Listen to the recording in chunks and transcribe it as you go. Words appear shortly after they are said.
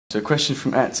So a question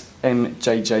from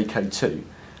 @MJJK2.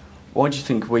 Why do you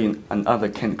think we and other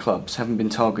Kent clubs haven't been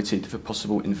targeted for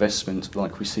possible investment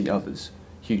like we see others?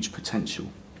 Huge potential?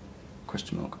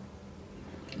 Question mark.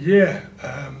 Yeah,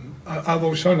 I've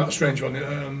always found that a strange one.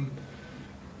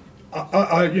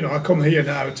 I come here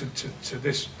now to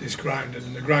this ground,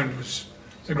 and the ground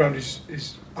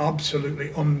is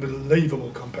absolutely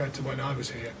unbelievable compared to when I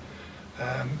was here.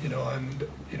 There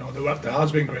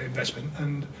has been great investment,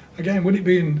 and again, with it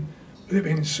being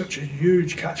such a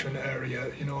huge catchment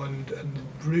area, and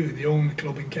really the only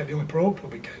club in Kent, the only pro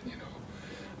club in Kent,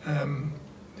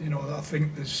 I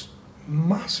think there's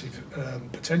massive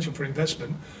potential for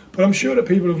investment. But I'm sure that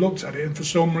people have looked at it, and for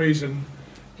some reason,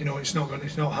 it's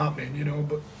not happening.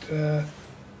 But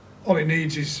all it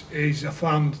needs is a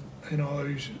fan,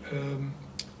 who's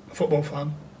a football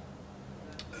fan,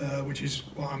 which is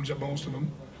what happens at most of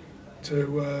them,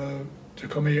 to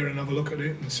come here and have a look at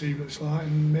it and see what it's like,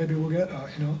 and maybe we'll get that.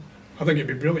 I think it'd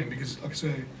be brilliant because, like I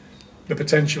say, the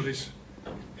potential is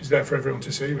there for everyone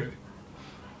to see, really.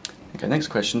 Okay, next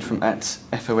question from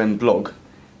 @FOMblog.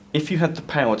 If you had the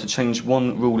power to change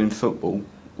one rule in football,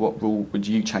 what rule would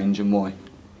you change and why?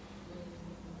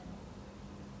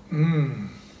 If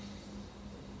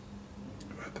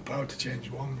I had the power to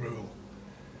change one rule,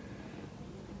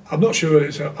 I'm not sure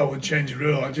I would change a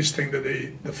rule. I just think that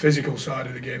the physical side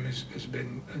of the game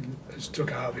has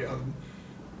took out of it.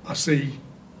 I see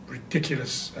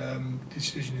ridiculous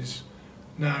decisions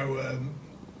now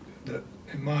that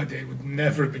in my day would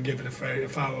never have been given a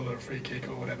foul or a free kick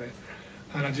or whatever.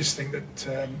 And I just think that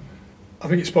I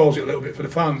think it spoils it a little bit for the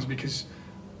fans, because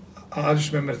I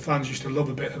just remember the fans used to love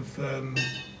a bit of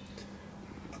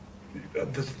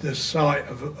the sight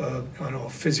of a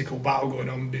physical battle going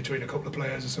on between a couple of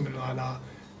players or something like that,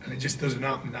 and it just doesn't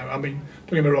happen now. I mean,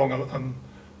 don't get me wrong, I'm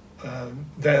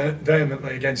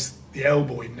vehemently against the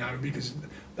elbowing now, because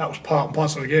that was part and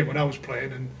parcel of the game when I was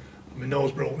playing, and my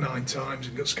nose broke 9 times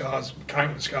and got scars,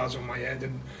 countless scars on my head,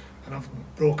 and I've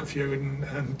broke a few and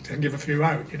give a few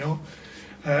out,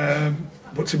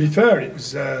 But to be fair, it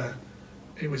was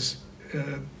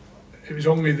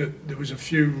only that there was a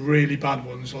few really bad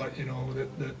ones, like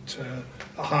that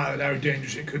highlighted how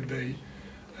dangerous it could be,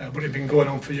 but it'd been going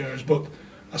on for years. But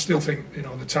I still think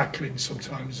the tackling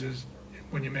sometimes is,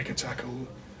 when you make a tackle,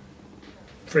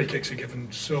 free kicks are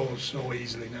given so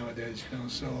easily nowadays.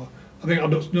 So I think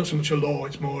not so much a law;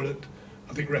 it's more that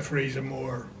I think referees have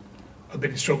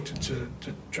been instructed to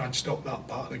try and stop that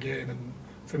part of the game. And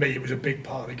for me, it was a big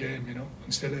part of the game,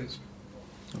 and still is.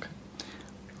 Okay.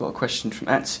 Got a question from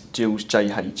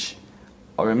 @JillsJH.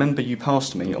 I remember you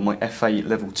passed me on my FA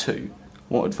Level 2.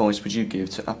 What advice would you give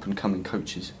to up-and-coming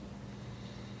coaches?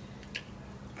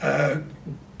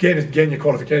 Gain your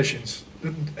qualifications.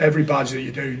 Every badge that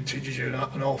you do teaches you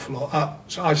an awful lot.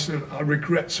 I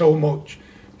regret so much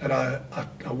that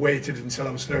I waited until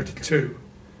I was 32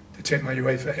 to take my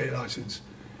UEFA A licence,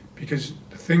 because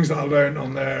the things that I learned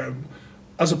on there,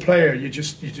 as a player, you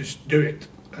just do it.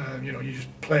 You just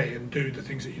play and do the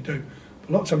things that you do. But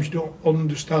a lot of times you don't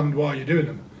understand why you're doing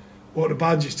them. What the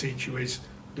badges teach you is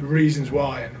the reasons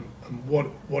why and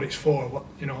what it's for.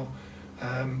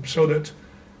 So that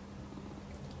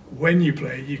when you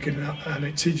play, you can, and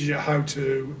it teaches you how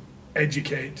to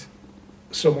educate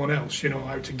someone else.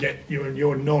 How to get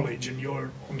your knowledge and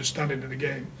your understanding of the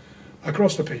game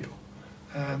across to people.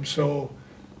 So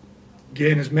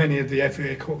gain as many of the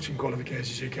FA coaching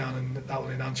qualifications as you can, and that will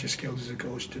enhance your skills as a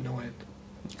coach to no end.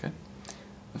 Okay.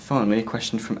 And finally, a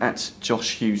question from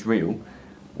 @JoshHughesReal.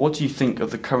 What do you think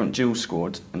of the current Gills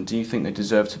squad, and do you think they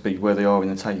deserve to be where they are in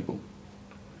the table?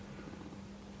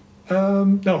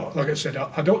 No, like I said,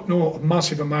 I don't know a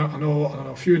massive amount. I know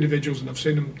a few individuals, and I've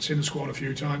seen the squad a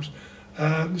few times.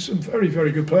 There's some very,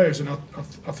 very good players, and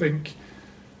I think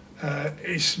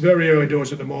it's very early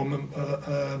doors at the moment.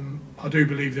 I do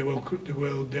believe they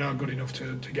are good enough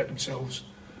to get themselves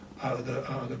out of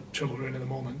the trouble they're in at the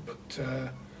moment. But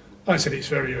like I said, it's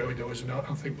very early doors, and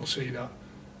I think we'll see that.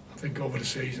 I think over the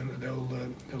season that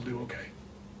they'll do okay.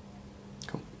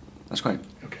 Cool. That's great.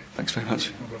 Okay. Thanks very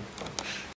much. No problem.